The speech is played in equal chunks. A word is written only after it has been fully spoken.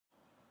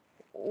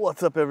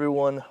What's up,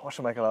 everyone？ 我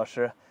是麦克老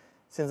师。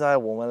现在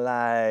我们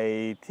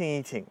来听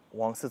一听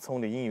王思聪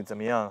的英语怎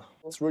么样？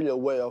 It's really a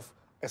way of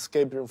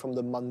escaping from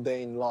the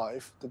mundane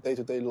life, the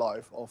day-to-day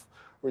life of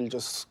really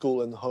just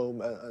school and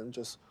home and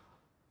just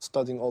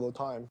studying all the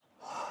time.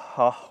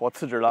 好，我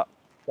辞职了。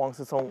王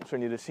思聪是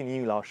你的新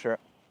英语老师。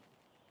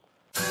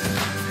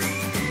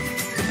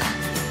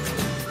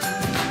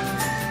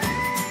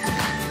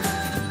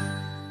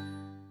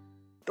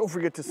Don't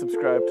forget to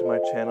subscribe to my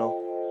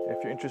channel.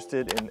 If you're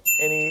interested in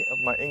any of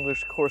my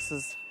English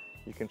courses,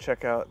 you can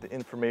check out the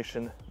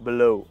information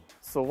below.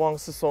 So Wang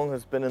Sisong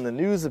has been in the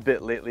news a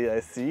bit lately, I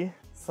see.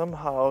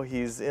 Somehow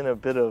he's in a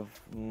bit of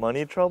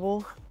money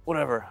trouble.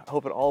 Whatever, I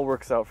hope it all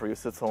works out for you,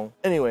 Sisong.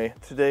 Anyway,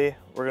 today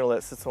we're gonna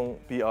let Sisong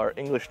be our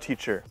English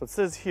teacher. So it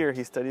says here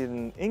he studied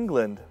in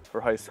England for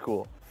high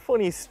school.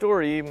 Funny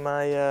story,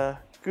 my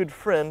good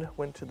friend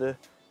went to the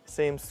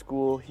same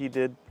school he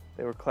did.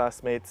 They were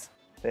classmates.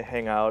 They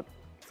hang out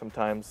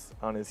sometimes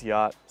on his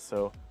yacht,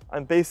 so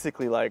I'm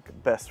basically like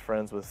best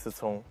friends with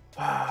Sisong.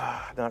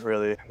 Not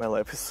really, my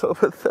life is so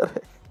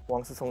pathetic.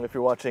 Wang Sisong, if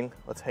you're watching,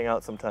 let's hang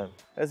out sometime.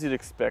 As you'd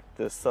expect,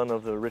 the son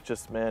of the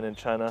richest man in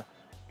China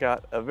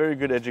got a very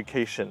good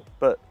education,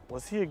 but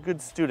was he a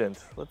good student?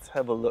 Let's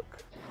have a look.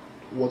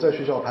 我在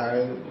学校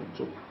排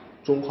就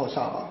中靠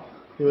下吧，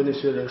因为那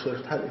些人实在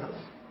是太厉害了。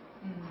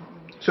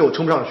所以我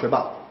称不上学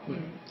霸，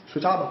学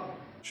渣吧。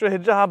水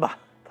渣吧，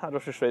他就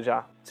是水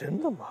渣。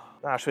真的吗？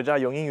那水渣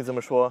用英语怎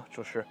么说？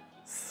就是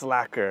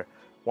slacker.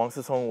 Wang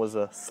Sisong was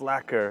a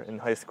slacker in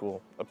high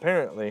school,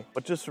 apparently.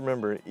 But just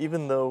remember,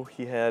 even though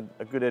he had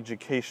a good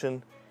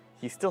education,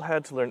 he still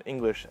had to learn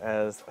English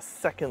as a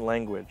second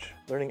language.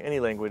 Learning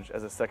any language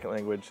as a second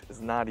language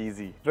is not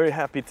easy. Very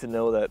happy to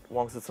know that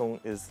Wang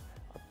Sisong is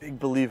a big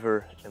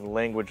believer in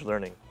language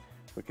learning.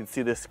 We can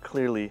see this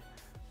clearly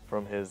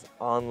from his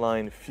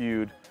online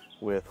feud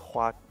with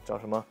Hua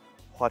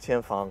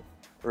Qianfang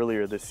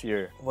earlier this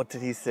year. What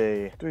did he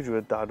say? 对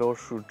于大多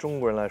数中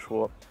国人来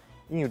说，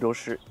英语都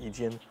是一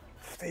件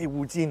废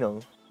物技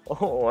能。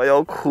我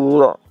要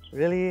哭了。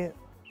Really?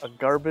 A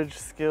garbage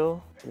skill?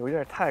 有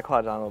点太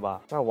夸张了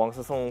吧？那王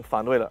思聪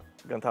反对了，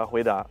跟他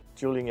回答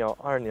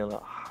：9012年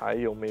了，还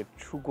有没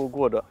出国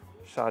过的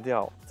杀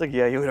掉。这个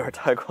也有点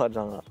太夸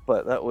张了。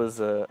But that was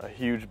a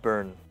huge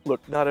burn.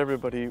 Look, not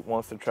everybody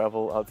wants to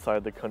travel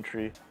outside the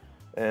country,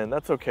 and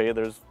that's okay.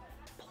 There's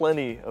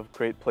plenty of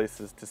great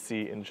places to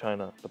see in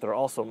China, but there are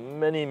also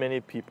many, many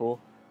people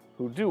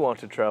who do want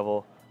to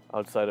travel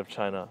outside of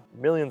China.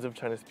 Millions of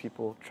Chinese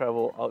people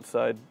travel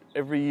outside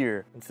every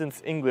year. And since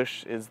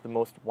English is the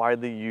most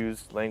widely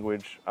used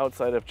language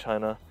outside of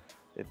China,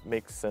 it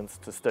makes sense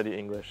to study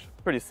English.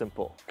 Pretty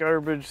simple.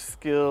 Garbage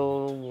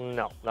skill?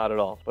 No, not at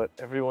all. But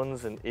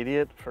everyone's an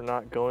idiot for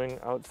not going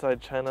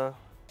outside China?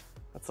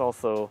 That's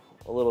also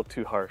a little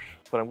too harsh.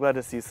 But I'm glad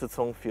to see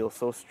Sisong feel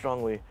so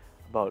strongly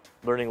about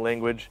learning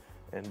language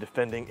and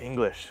defending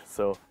English.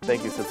 So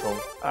thank you, Sisong.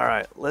 All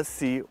right, let's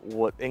see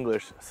what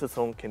English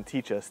Sisong can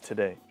teach us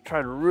today.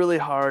 Tried really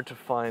hard to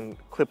find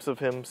clips of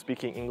him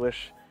speaking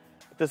English.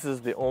 This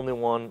is the only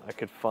one I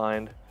could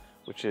find,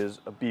 which is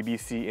a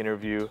BBC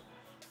interview.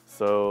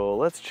 So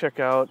let's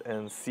check out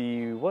and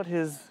see what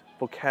his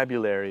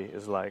vocabulary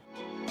is like.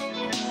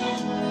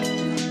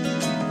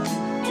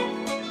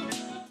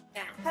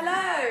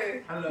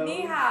 Hello. Hello.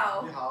 Ni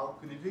hao. Ni hao.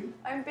 Good evening.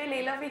 I'm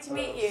Billy. Lovely to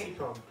meet you.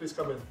 Please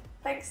come in.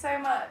 Thanks so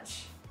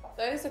much.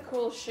 Those are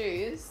cool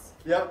shoes.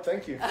 Yep,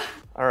 thank you.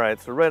 All right,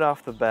 so right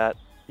off the bat,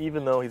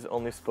 even though he's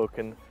only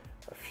spoken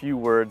a few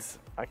words,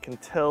 I can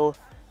tell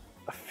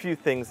a few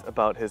things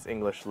about his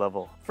English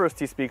level. First,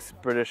 he speaks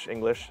British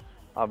English.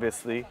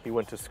 Obviously, he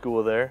went to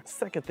school there.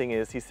 Second thing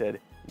is he said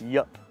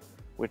yup,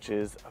 which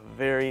is a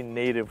very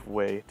native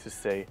way to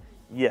say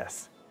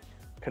yes.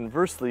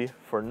 Conversely,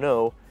 for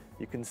no,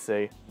 you can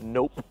say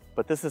nope.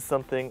 But this is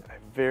something I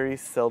very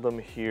seldom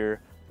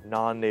hear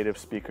non-native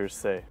speakers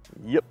say.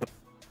 Yep.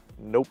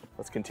 Nope.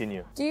 Let's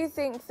continue. Do you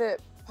think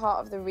that part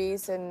of the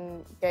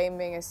reason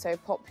gaming is so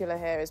popular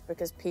here is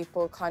because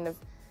people kind of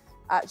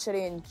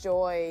actually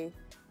enjoy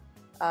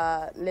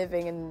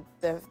living in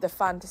the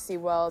fantasy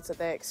worlds that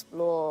they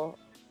explore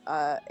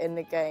in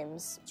the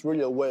games? It's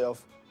really a way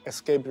of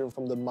escaping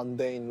from the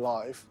mundane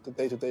life, the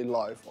day-to-day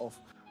life of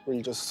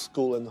really just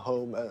school and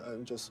home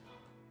and just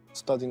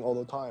studying all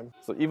the time.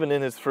 So even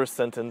in his first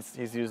sentence,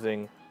 he's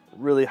using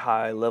really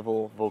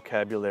high-level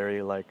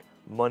vocabulary like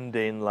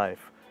mundane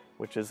life,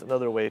 which is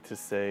another way to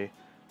say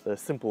the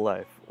simple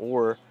life,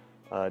 or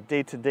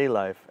day-to-day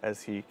life,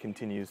 as he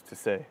continues to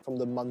say. From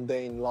the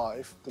mundane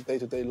life, the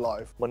day-to-day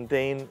life.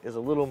 Mundane is a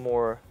little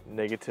more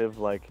negative,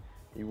 like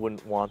you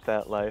wouldn't want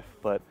that life,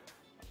 but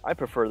I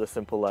prefer the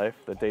simple life,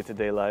 the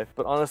day-to-day life.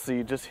 But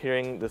honestly, just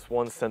hearing this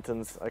one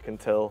sentence, I can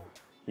tell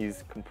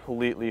he's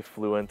completely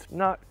fluent.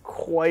 Not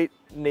quite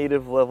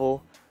native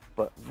level,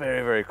 but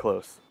very, very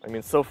close. I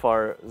mean, so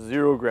far,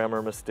 0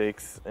 grammar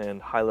mistakes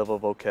and high-level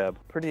vocab.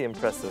 Pretty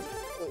impressive.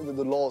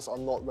 The laws are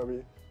not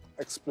very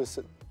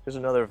explicit. Here's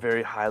another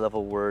very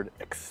high-level word,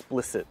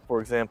 explicit.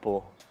 For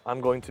example, I'm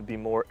going to be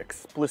more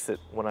explicit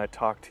when I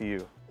talk to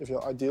you. If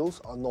your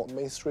ideals are not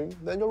mainstream,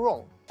 then you're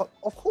wrong. But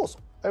Of course,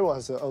 everyone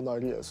has their own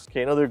ideas.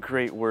 Okay, another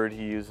great word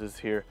he uses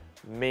here,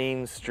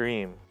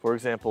 mainstream. For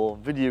example,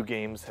 video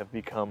games have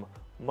become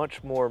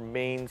much more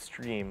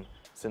mainstream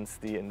since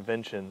the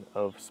invention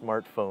of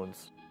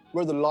smartphones.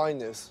 Where the line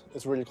is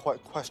really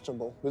quite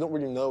questionable. We don't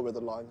really know where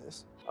the line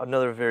is.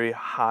 Another very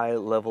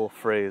high-level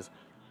phrase,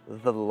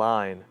 the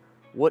line.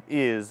 What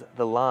is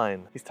the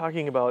line? He's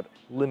talking about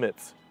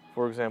limits.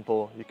 For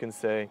example, you can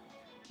say,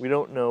 we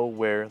don't know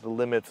where the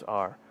limits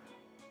are.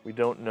 We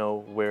don't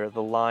know where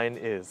the line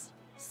is.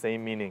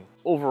 Same meaning.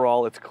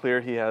 Overall, it's clear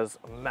he has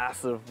a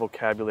massive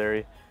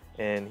vocabulary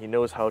and he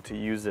knows how to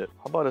use it.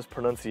 How about his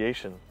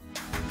pronunciation?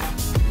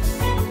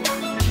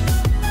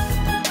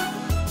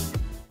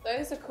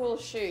 Those are cool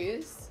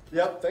shoes.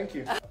 Yep, thank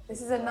you.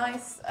 This is a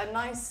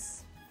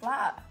nice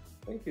flat.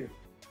 Thank you.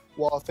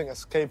 Well, I think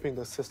escaping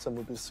the system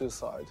would be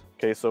suicide.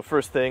 Okay, so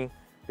first thing,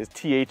 his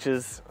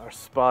THs are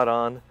spot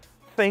on.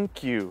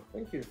 Thank you.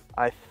 Thank you.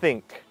 I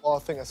think. Well, I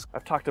think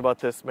I've talked about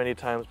this many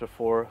times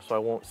before, so I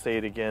won't say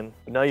it again.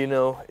 But now you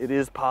know it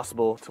is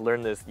possible to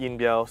learn this yin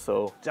biao,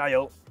 so 加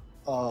油.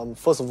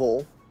 First of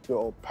all,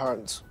 your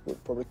parents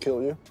would probably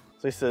kill you.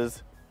 So he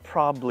says,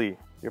 probably.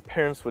 Your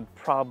parents would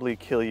probably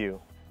kill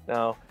you.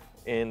 Now,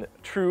 in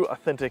true,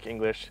 authentic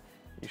English,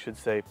 you should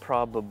say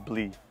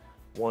probably.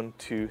 1,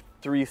 2,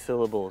 3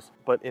 syllables.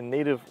 But in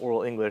native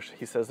oral English,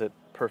 he says it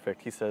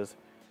perfect. He says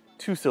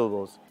 2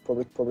 syllables.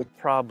 Probably.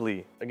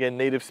 Probably. Again,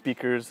 native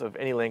speakers of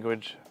any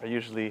language are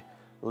usually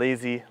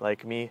lazy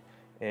like me,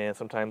 and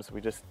sometimes we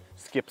just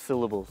skip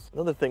syllables.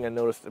 Another thing I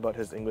noticed about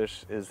his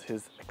English is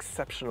his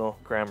exceptional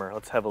grammar.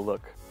 Let's have a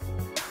look.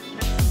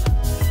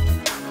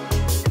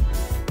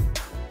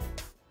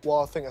 Well,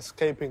 I think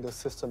escaping the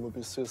system would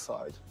be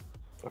suicide.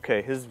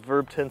 Okay, his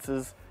verb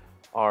tenses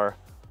are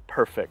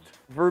perfect.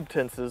 Verb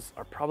tenses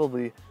are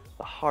probably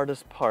the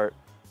hardest part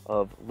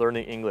of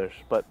learning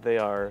English, but they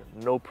are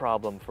no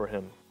problem for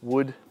him.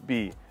 Would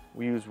be.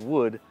 We use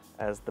would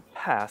as the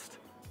past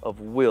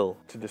of will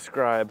to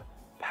describe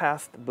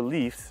past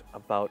beliefs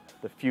about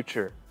the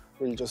future.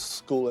 Really just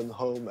school and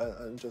home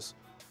and just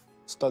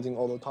studying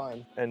all the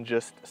time. And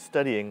just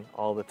studying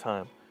all the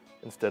time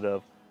instead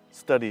of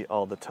study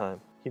all the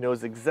time. He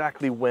knows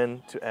exactly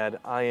when to add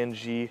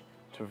ing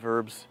to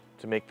verbs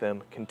to make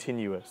them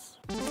continuous.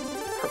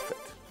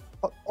 Perfect.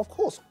 Of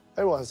course,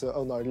 everyone has their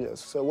own ideas.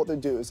 So what they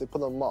do is they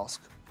put on a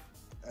mask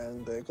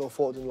and they go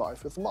forward in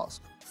life with a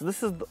mask. So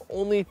this is the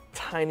only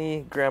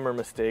tiny grammar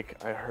mistake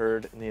I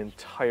heard in the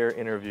entire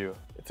interview.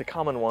 It's a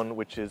common one,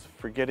 which is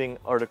forgetting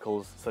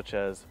articles such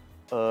as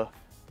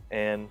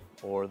an,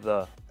 or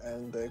the.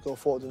 And they go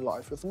forward in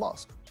life with a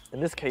mask. In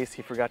this case,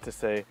 he forgot to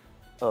say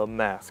a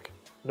mask.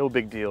 No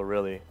big deal,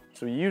 really.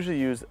 So we usually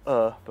use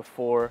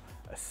before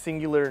a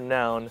singular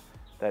noun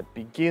that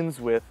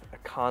begins with a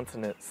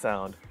consonant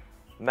sound.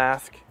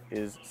 Mask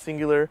is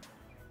singular,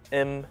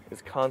 M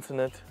is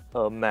consonant,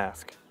 a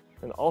mask.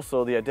 And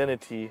also the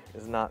identity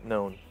is not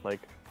known,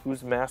 like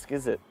whose mask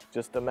is it?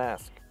 Just a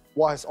mask.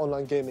 Why is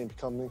online gaming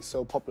becoming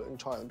so popular in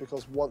China?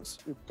 Because once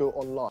you go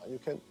online, you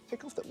can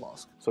take off that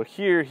mask. So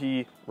here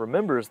he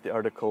remembers the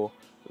article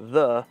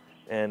the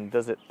and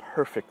does it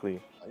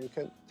perfectly. You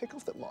can take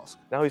off that mask.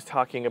 Now he's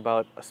talking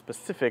about a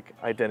specific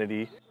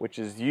identity, which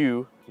is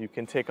you. You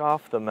can take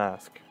off the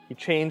mask. He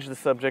changed the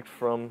subject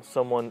from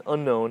someone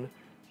unknown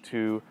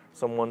to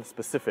someone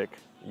specific,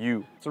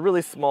 you. It's a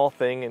really small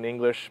thing in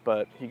English,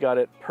 but he got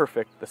it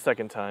perfect the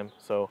second time,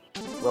 so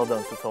well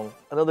done, Sitong.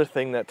 Another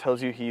thing that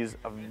tells you he's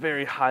a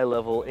very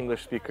high-level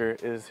English speaker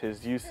is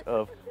his use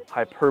of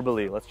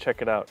hyperbole. Let's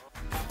check it out.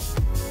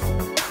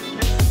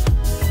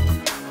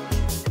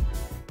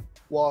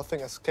 Well, I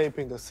think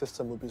escaping the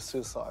system would be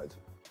suicide.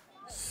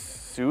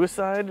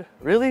 Suicide?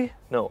 Really?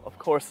 No, of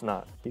course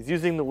not. He's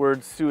using the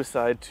word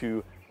suicide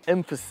to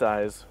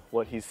emphasize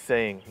what he's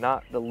saying,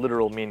 not the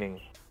literal meaning.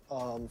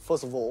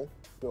 First of all,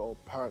 your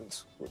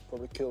parents would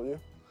probably kill you.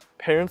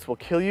 Parents will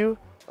kill you?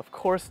 Of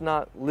course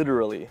not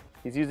literally.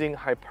 He's using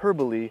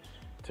hyperbole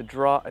to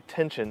draw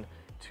attention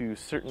to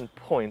certain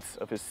points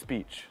of his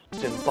speech.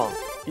 真棒.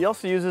 He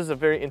also uses a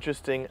very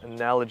interesting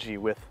analogy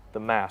with the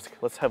mask.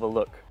 Let's have a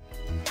look.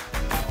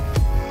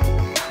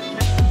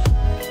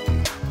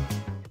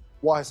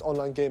 Why is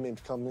online gaming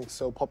becoming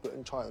so popular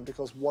in China?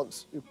 Because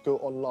once you go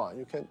online,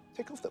 you can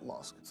take off that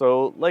mask.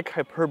 So, like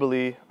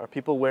hyperbole, are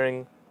people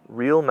wearing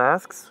real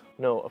masks?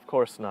 No, of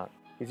course not.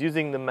 He's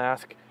using the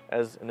mask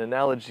as an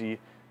analogy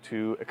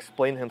to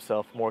explain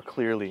himself more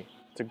clearly.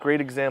 It's a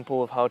great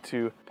example of how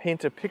to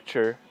paint a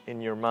picture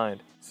in your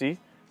mind. See?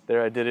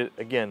 There I did it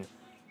again.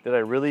 Did I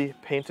really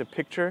paint a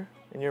picture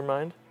in your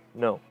mind?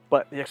 No.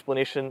 But the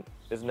explanation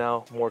is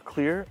now more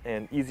clear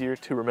and easier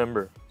to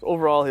remember. So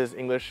overall, his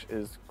English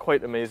is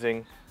quite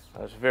amazing.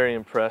 I was very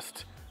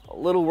impressed. A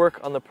little work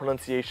on the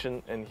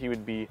pronunciation and he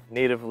would be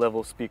native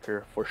level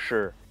speaker for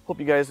sure. Hope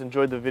you guys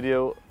enjoyed the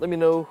video. Let me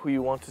know who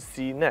you want to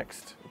see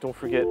next. Don't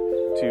forget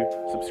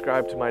to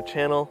subscribe to my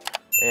channel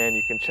and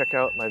you can check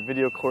out my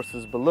video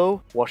courses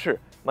below. 我是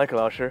麦克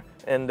老师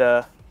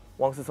and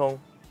王思聪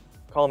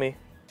call me.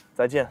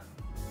 再见.